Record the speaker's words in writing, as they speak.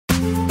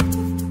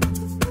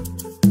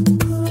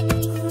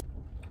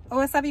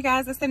what's up, you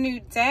guys? It's a new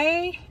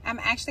day. I'm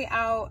actually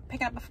out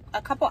picking up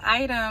a couple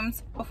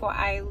items before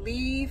I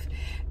leave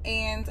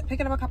and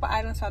picking up a couple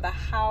items for the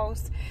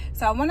house.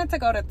 So I wanted to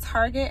go to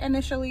Target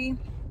initially,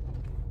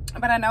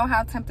 but I know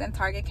how tempting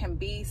Target can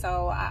be,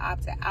 so I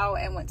opted out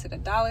and went to the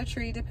Dollar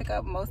Tree to pick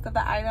up most of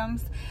the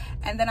items.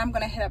 And then I'm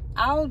gonna hit up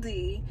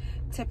Aldi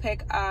to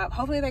pick up,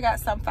 hopefully they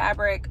got some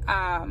fabric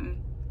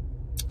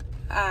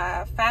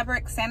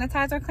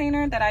sanitizer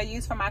cleaner that I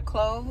use for my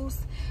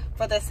clothes,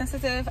 for the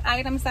sensitive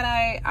items that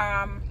I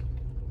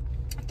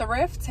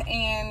thrift,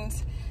 and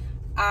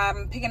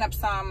I'm picking up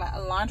some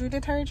laundry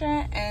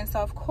detergent. And so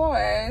of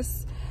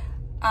course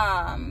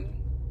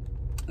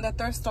the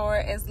thrift store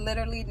is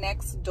literally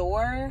next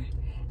door,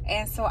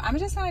 and so I'm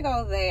just gonna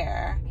go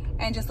there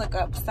and just look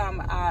up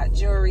some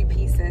jewelry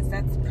pieces.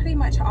 That's pretty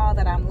much all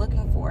that I'm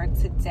looking for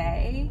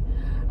today.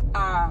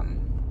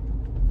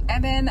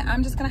 And then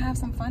I'm just gonna have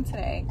some fun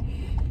today.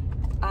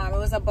 It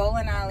was a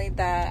bowling alley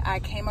that I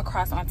came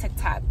across on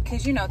TikTok,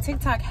 because you know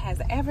TikTok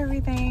has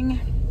everything.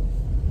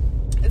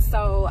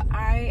 So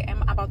I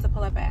am about to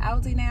pull up at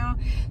Aldi now,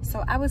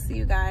 so I will see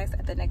you guys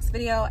at the next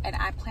video, and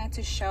I plan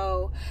to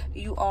show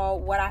you all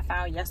what I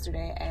found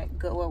yesterday at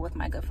Goodwill with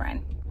my good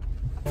friend.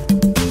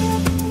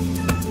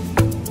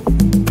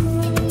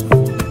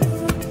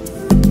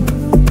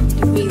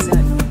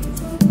 Vincent.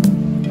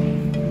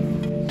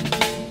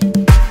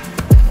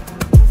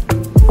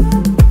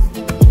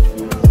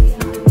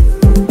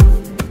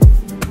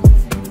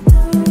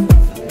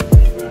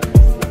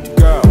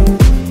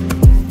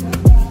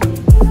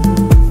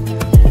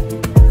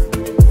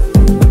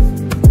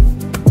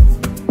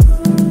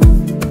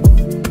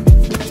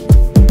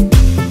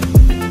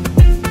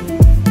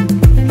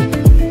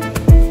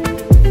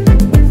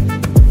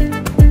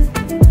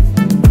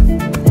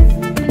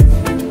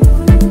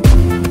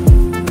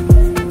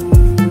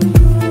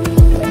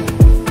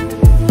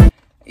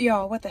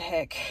 Yo, what the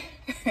heck?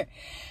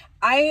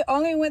 I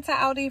only went to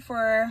Aldi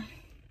for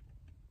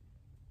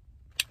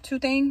 2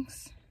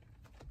 things,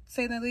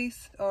 say the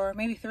least, or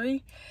maybe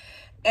 3,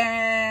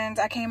 and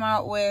I came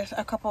out with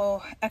a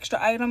couple extra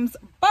items,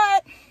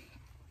 but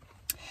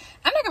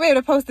I'm not gonna be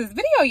able to post this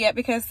video yet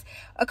because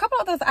a couple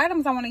of those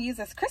items I want to use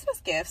as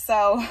Christmas gifts,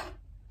 so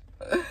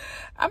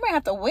I might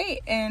have to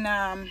wait and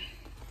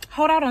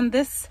hold out on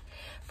this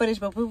footage,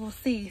 but we will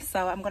see.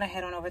 So I'm gonna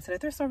head on over to the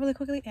thrift store really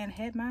quickly and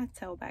head my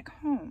tail back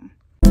home.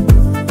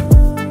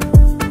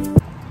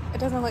 It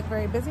doesn't look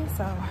very busy,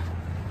 so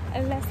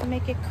let's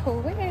make it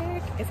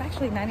quick. It's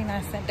actually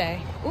 99-cent day.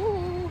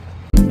 Ooh.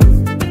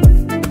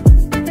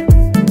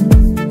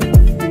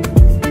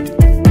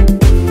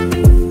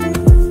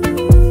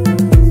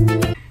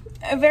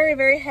 I'm very,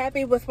 very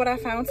happy with what I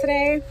found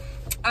today.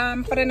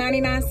 For the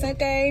 99-cent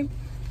day,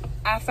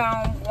 I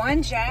found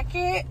one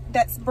jacket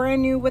that's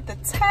brand new with the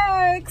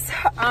tags.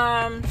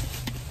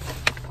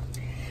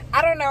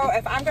 I don't know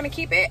if I'm gonna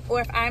keep it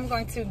or if I'm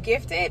going to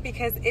gift it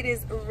because it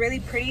is really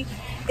pretty.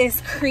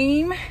 It's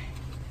cream.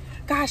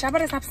 Gosh, I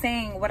better stop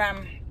saying what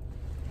I'm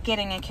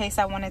getting in case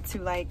I wanted to,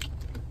 like,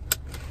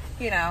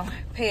 you know,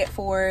 pay it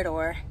forward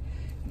or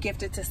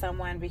gift it to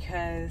someone,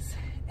 because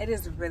it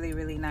is really,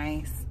 really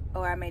nice.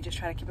 Or I may just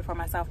try to keep it for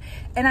myself.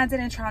 And I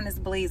didn't try on this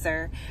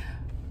blazer,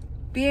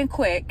 being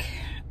quick,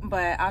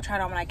 but I'll try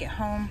it on when I get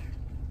home.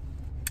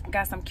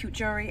 Got some cute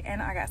jewelry,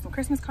 and I got some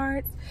Christmas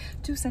cards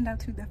to send out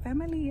to the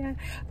family.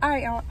 All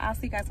right, y'all, I'll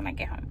see you guys when I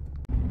get home.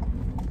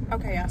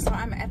 Okay, y'all, so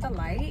I'm at the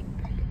light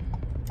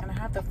and I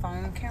have the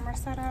phone camera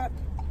set up.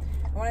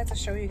 I wanted to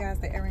show you guys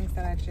the earrings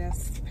that I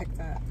just picked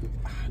up.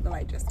 The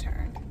light just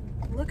turned.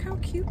 Look how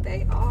cute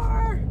they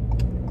are.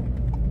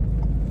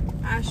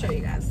 I'll show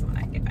you guys when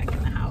I get back in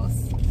the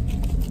house.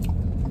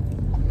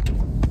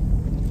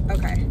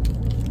 Okay,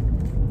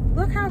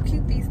 look how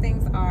cute these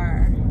things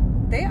are.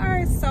 They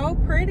are so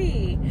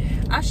pretty.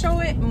 I'll show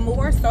it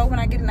more so when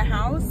I get in the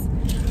house.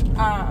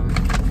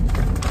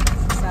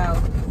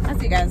 So I'll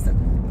see you guys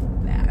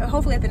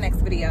hopefully at the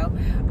next video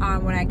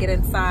when I get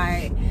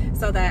inside,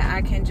 so that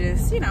I can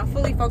just, you know,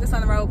 fully focus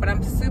on the road. But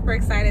I'm super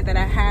excited that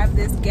I have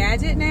this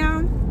gadget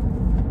now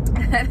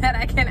that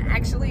I can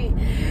actually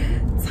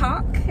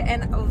talk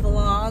and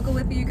vlog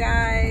with you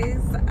guys,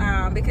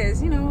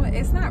 because, you know,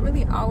 it's not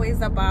really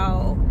always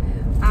about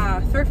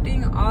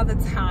thrifting all the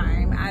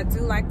time. I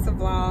do like to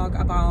vlog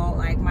about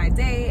like my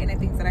day and the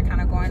things that are kind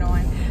of going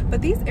on.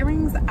 But these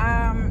earrings,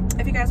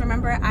 if you guys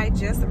remember, I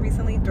just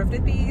recently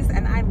thrifted these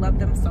and I love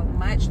them so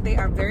much. They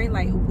are very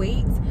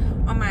lightweight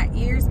on my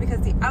ears,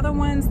 because the other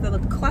ones, the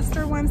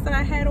cluster ones that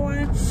I had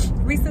on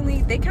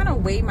recently, they kind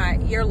of weigh my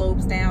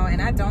earlobes down,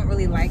 and I don't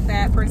really like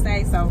that per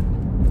se. So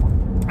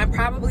I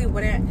probably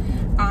wouldn't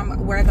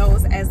wear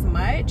those as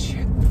much.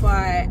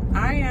 But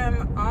I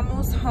am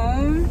almost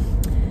home.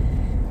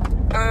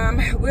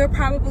 We'll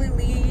probably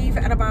leave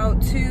at about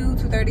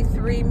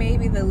 2:33,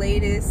 maybe the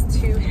latest,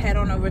 to head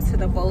on over to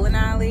the bowling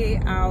alley.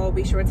 I'll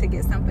be sure to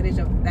get some footage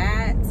of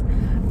that.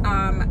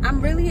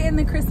 I'm really in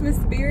the Christmas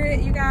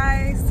spirit, you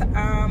guys.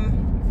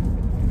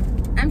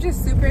 I'm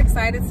just super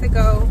excited to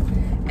go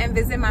and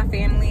visit my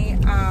family.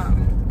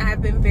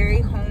 I've been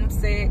very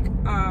homesick,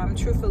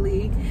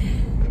 truthfully.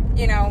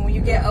 you know, when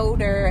you get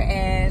older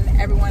and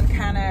everyone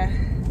kind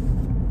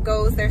of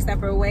goes their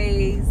separate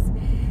ways,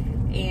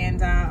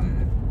 and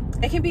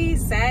it can be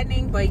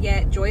saddening but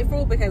yet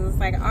joyful, because it's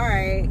like, all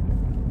right,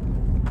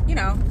 you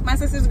know, my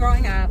sister's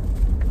growing up.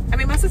 I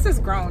mean, my sister's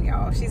grown,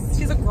 y'all.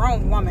 She's a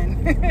grown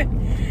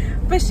woman.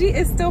 But she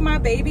is still my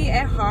baby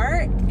at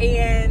heart,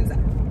 and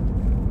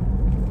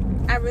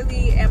I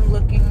really am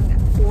looking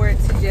forward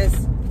to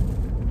just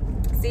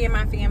seeing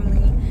my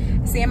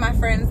family, seeing my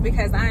friends,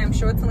 because I am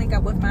sure to link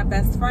up with my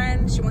best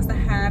friend. She wants to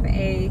have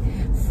a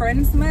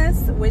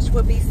Friendsmas, which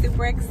would be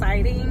super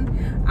exciting,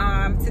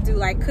 to do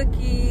like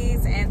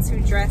cookies and to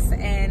dress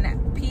in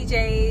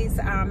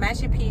PJs,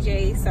 matching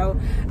PJs. So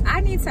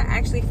I need to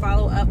actually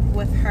follow up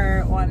with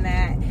her on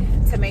that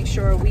to make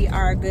sure we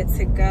are good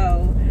to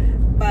go.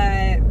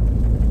 But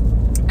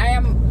I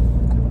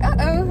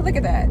am, look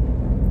at that.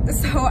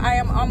 So I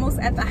am almost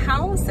at the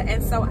house,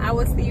 and so I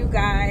will see you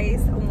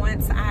guys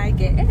once I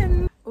get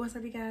in. What's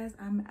up, you guys?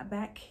 I'm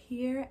back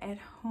here at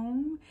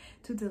home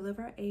to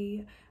deliver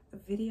a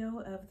video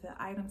of the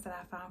items that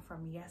I found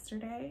from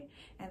yesterday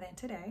and then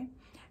today.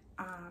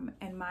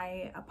 And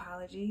my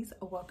apologies.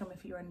 Welcome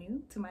if you are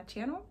new to my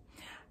channel.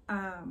 So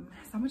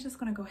I'm just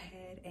gonna go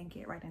ahead and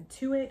get right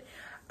into it.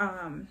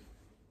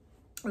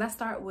 Let's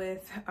start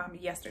with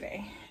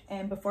yesterday.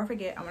 And before I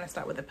forget, I want to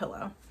start with a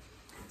pillow.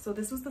 So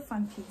this was the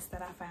fun piece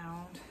that I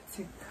found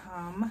to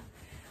come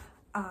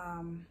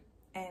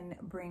and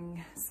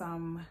bring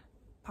some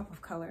pop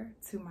of color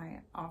to my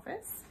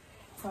office.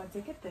 So I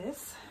did get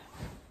this.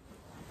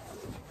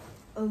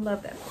 I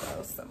love that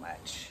pillow so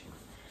much.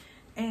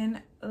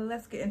 And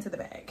let's get into the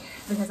bag,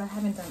 because I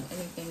haven't done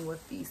anything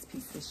with these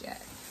pieces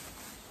yet.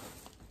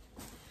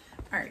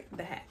 All right,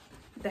 the hat.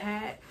 The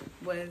hat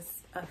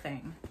was a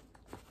thing.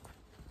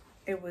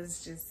 It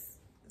was just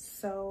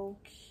so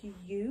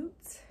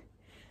cute.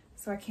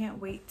 So I can't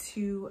wait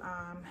to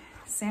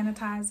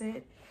sanitize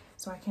it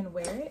so I can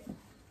wear it.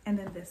 And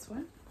then this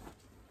one.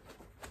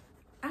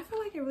 I feel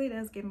like it really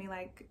does give me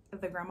like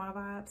the grandma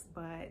vibes,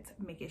 but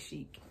make it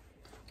chic.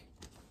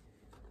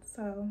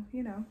 So,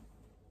 you know,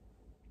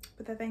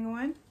 put that thing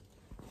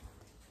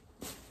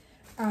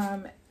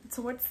on.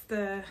 Towards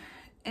the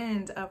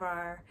end of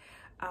our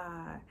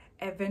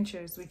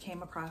adventures, we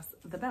came across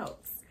the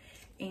belts.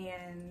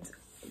 And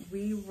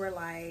we were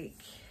like,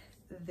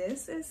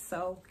 this is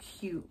so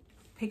cute.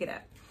 Pick it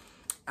up.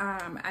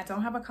 I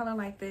don't have a color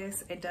like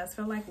this. It does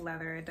feel like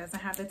leather. It doesn't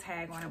have the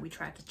tag on it. We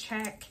tried to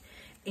check,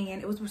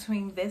 and it was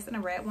between this and a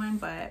red one,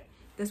 but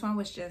this one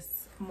was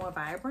just more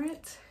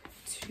vibrant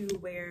to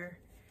wear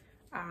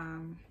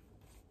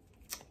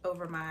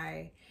over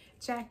my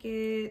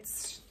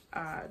jackets,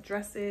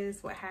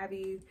 dresses, what have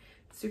you.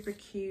 Super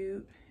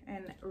cute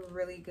and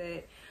really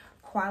good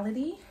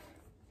quality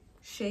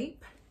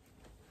shape.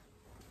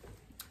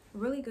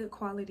 Really good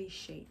quality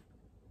shape.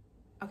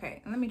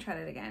 Okay, let me try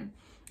that again.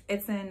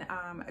 It's in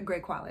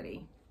great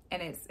quality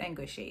and it's in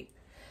good shape.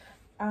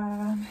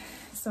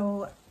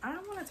 So I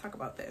want to talk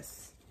about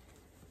this.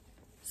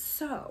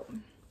 So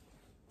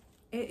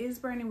it is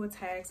branded with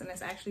tags and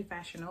it's actually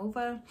Fashion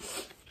Nova,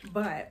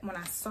 but when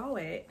I saw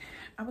it,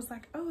 I was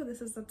like, oh,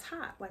 this is a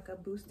top, like a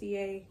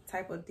bustier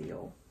type of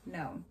deal.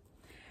 No,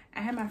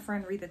 I had my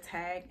friend read the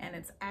tag and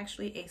it's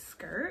actually a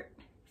skirt.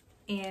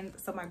 And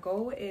so my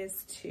goal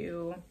is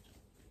to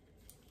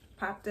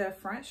pop the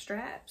front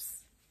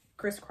straps,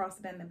 crisscross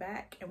it in the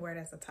back, and wear it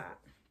as a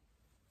top.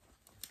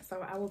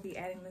 So I will be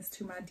adding this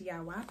to my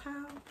DIY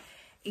pile.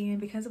 And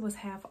because it was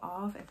half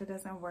off, if it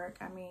doesn't work,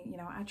 I mean, you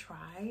know, I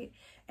tried,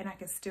 and I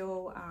could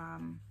still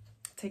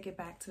take it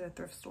back to the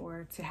thrift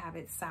store to have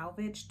it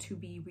salvaged to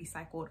be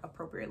recycled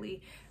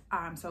appropriately,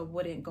 so it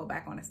wouldn't go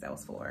back on the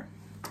sales floor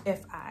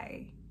if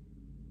I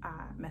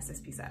mess this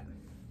piece up.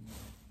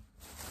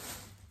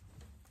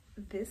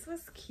 This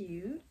was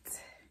cute.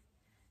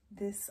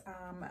 This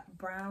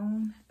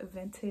brown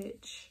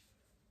vintage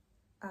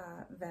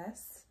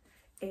vest.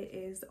 It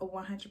is a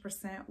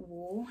 100%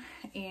 wool,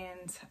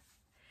 and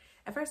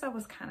at first I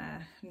was kind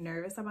of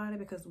nervous about it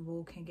because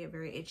wool can get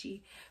very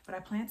itchy, but I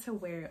plan to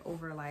wear it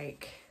over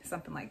like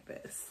something like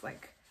this,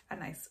 like a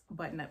nice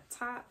button-up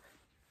top.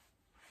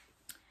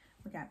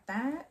 We got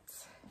that.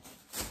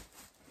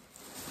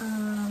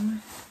 I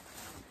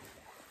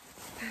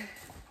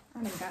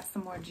done got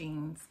some more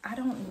jeans. I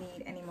don't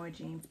need any more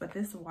jeans, but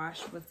this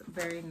wash was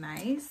very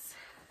nice.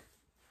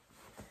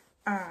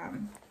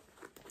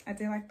 I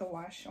did like the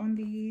wash on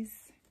these.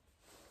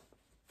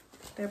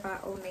 They're by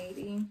Old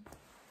Navy.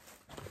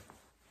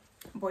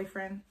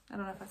 Boyfriend. I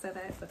don't know if I said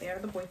that, but they are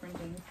the boyfriend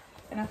jeans.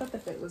 And I thought the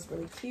fit was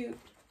really cute.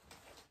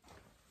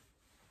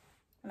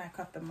 And I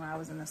cut them while I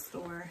was in the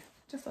store,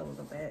 just a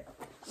little bit.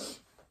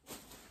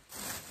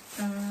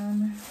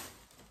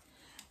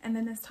 And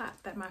then this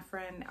top that my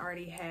friend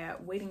already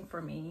had waiting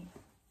for me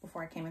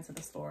before I came into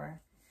the store.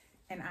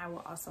 And I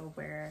will also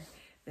wear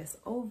this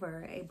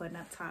over a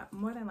button-up top,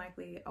 more than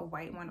likely a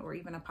white one or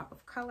even a pop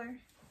of color.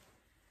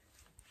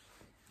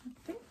 I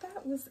think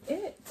that was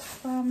it.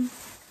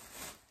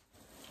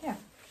 Yeah,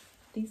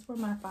 these were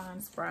my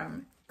finds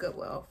from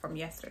Goodwill from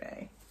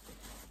yesterday.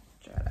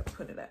 Try to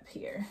put it up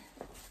here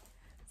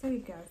so you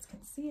guys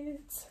can see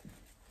it.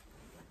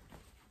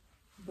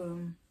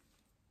 Boom.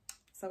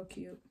 So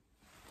cute.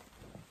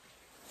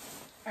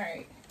 All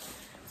right,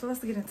 so let's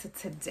get into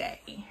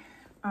today.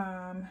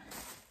 Let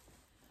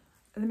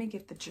me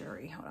get the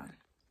jewelry. Hold on.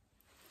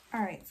 All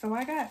right, so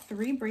I got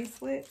 3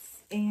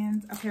 bracelets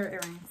and a pair of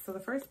earrings. So the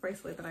first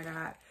bracelet that I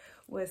got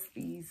was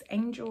these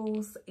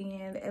angels,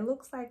 and it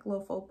looks like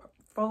little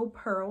faux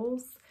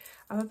pearls.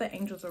 I thought the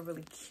angels are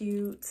really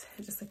cute.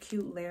 Just a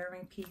cute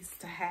layering piece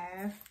to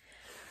have.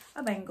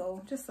 A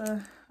bangle, just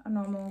a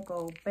normal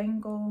gold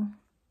bangle.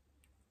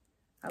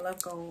 I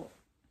love gold.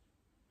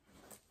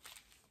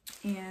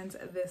 And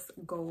this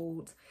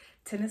gold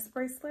tennis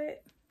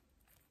bracelet.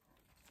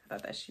 I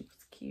thought that she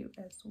was cute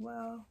as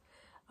well.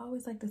 I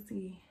always like to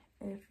see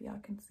if y'all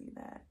can see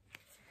that.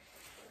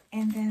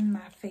 And then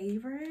my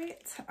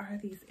favorite are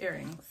these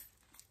earrings.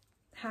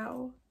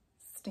 How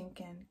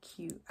stinking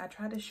cute. I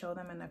tried to show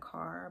them in the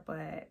car,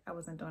 but I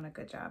wasn't doing a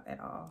good job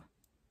at all.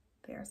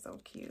 They are so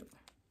cute.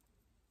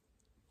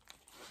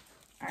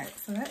 All right,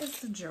 so that is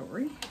the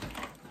jewelry.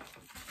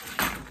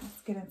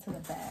 Let's get into the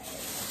bag.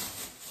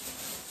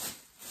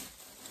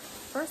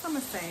 First, I'm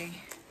gonna say,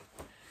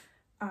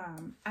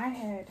 I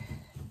had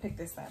picked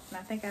this up, and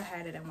I think I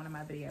had it in one of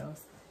my videos.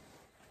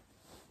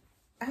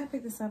 I had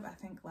picked this up, I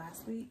think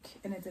last week,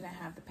 and it didn't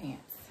have the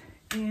pants.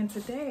 And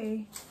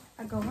today,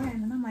 I go in,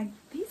 and I'm like,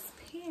 these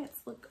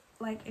pants look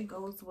like it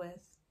goes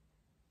with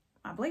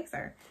my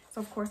blazer.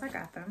 So, of course, I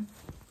got them.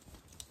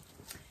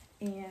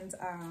 And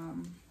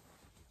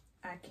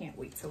I can't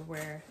wait to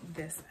wear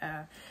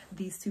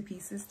these 2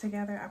 pieces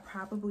together. I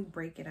probably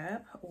break it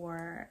up,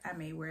 or I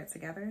may wear it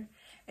together.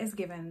 It's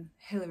given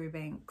Hillary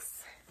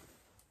Banks.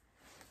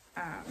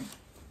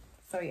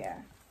 So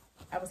yeah,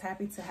 I was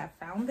happy to have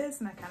found this,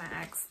 and I kind of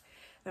asked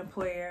the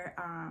employer,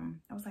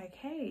 I was like,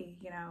 hey,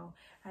 you know,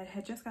 I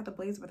had just got the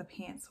blazer, but the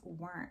pants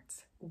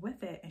weren't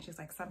with it. And she's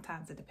like,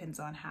 sometimes it depends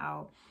on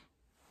how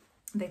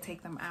they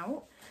take them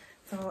out.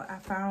 So I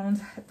found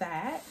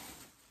that.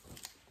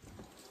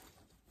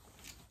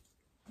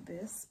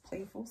 This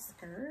playful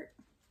skirt.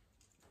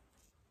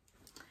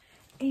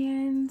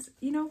 And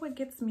you know what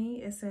gets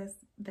me? It says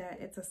that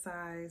it's a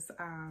size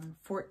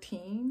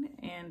 14,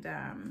 and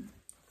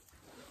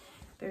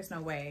there's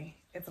no way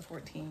it's a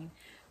 14.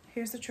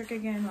 Here's the trick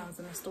again. I was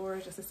in the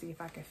store just to see if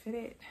I could fit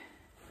it,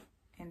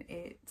 and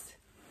it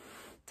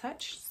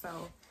touched,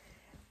 so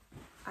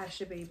I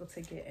should be able to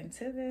get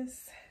into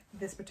this.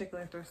 This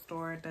particular thrift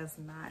store does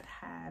not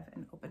have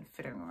an open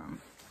fitting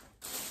room.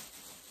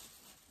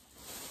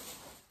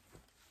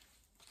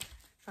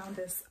 Found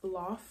this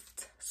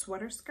loft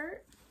sweater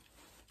skirt.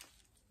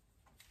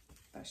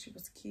 Thought she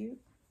was cute.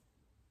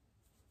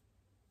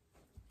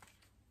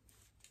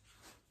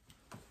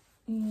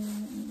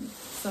 And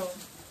so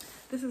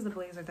this is the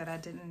blazer that I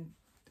didn't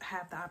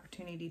have the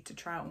opportunity to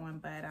try on,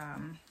 but I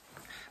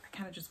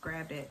kind of just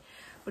grabbed it.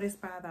 But it's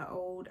by the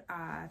old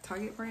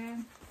Target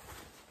brand.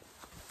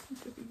 I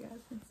don't know if you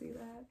guys can see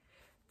that.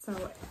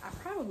 So I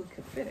probably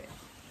could fit it,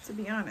 to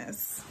be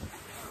honest.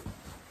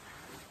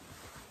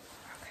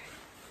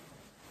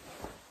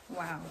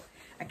 Wow,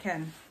 I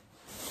can.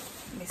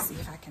 Let me see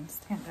if I can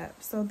stand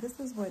up. So this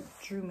is what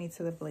drew me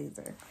to the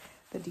blazer,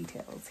 the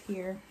details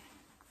here.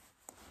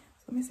 So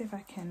let me see if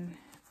I can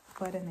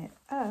button it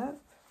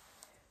up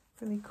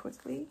really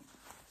quickly.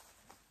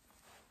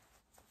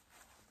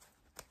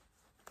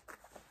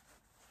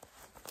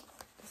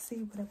 To see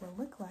what it will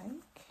look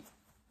like.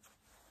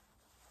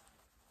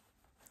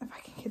 If I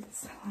can get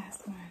this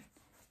last one.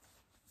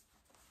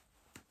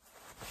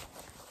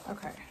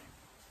 Okay.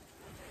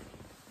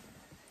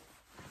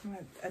 I'm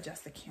gonna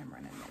adjust the camera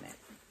in a minute.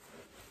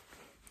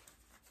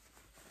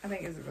 I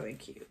think it's really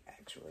cute,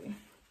 actually.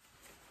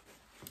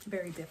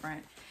 Very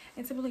different.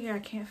 And typically I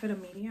can't fit a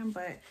medium,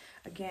 but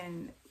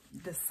again,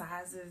 the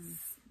sizes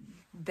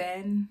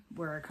then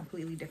were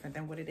completely different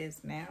than what it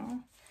is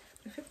now.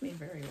 It fits me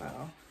very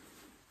well.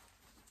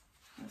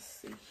 Let's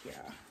see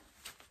here.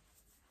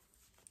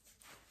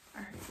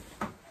 All right,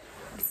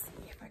 let's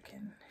see if I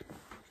can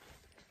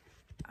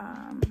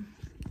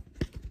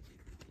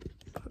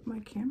put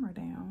my camera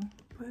down,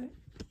 but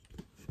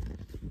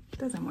it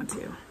doesn't want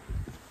to.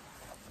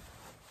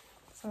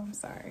 So I'm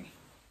sorry.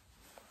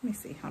 Let me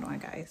see, hold on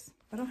guys.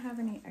 I don't have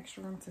any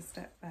extra room to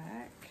step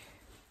back.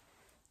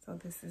 So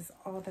this is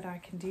all that I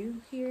can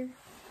do here,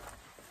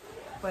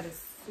 but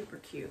it's super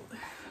cute.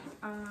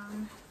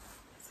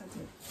 So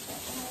take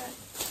that.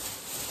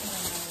 And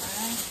then my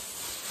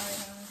last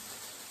item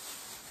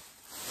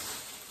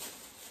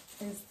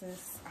is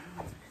this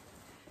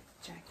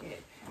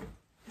jacket.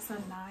 It's a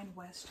 9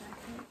 West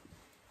jacket.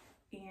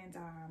 And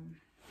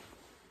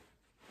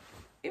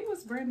it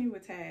was brand new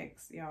with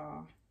tags,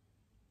 y'all.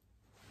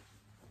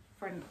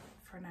 For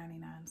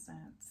 99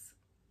 cents.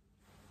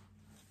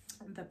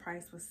 The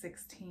price was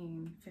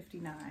 $16.59,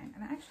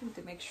 and I actually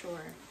did make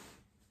sure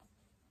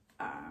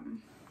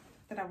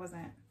that I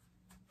wasn't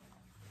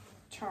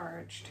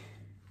charged,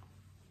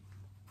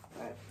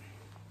 but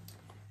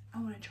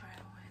I want to try it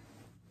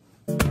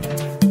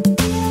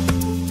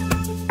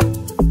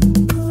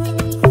on.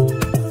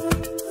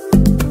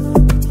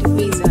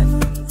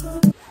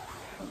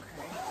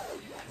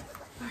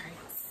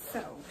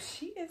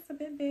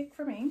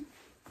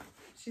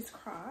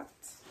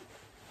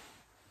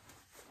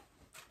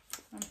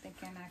 I'm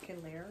thinking I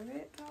could layer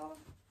it though.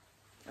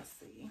 Let's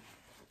see.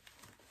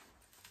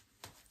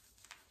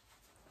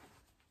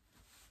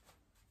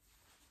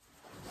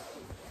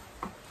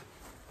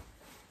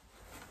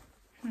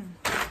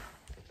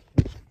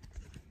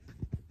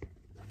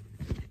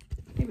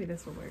 Maybe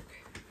this will work.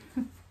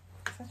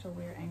 Such a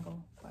weird angle,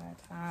 but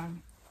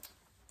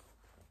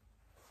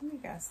what do you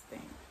guys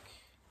think?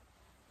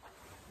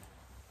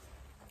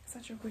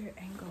 Such a weird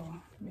angle.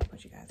 Let me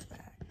put you guys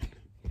back.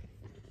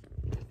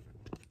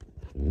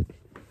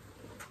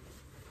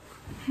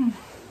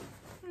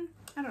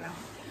 I don't know.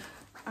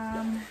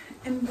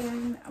 And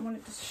then I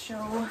wanted to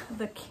show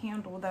the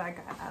candle that I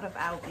got out of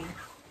Aldi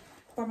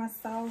for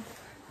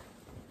myself.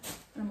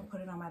 I'm gonna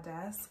put it on my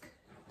desk.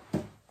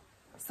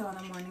 So in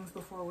the mornings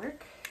before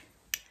work,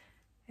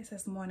 it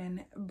says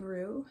morning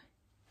brew.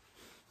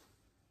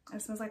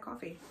 It smells like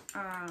coffee. They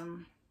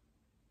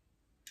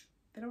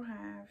don't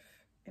have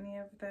any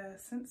of the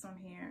scents on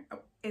here. Oh,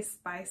 it's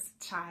spiced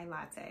chai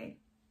latte.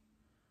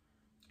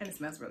 And it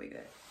smells really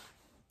good.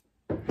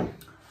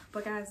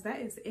 But guys,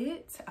 that is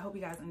it. I hope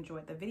you guys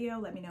enjoyed the video.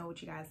 Let me know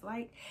what you guys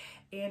like.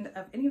 And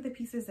of any of the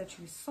pieces that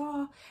you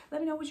saw, let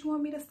me know what you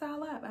want me to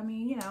style up. I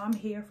mean, you know, I'm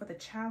here for the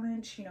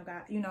challenge. You know,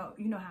 guys, you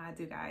know how I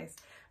do, guys.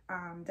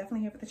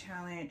 Definitely here for the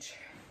challenge.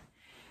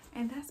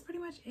 And that's pretty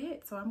much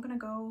it. So I'm gonna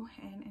go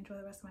and enjoy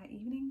the rest of my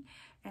evening.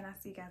 And I'll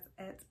see you guys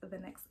at the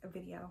next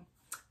video.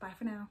 Bye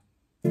for now.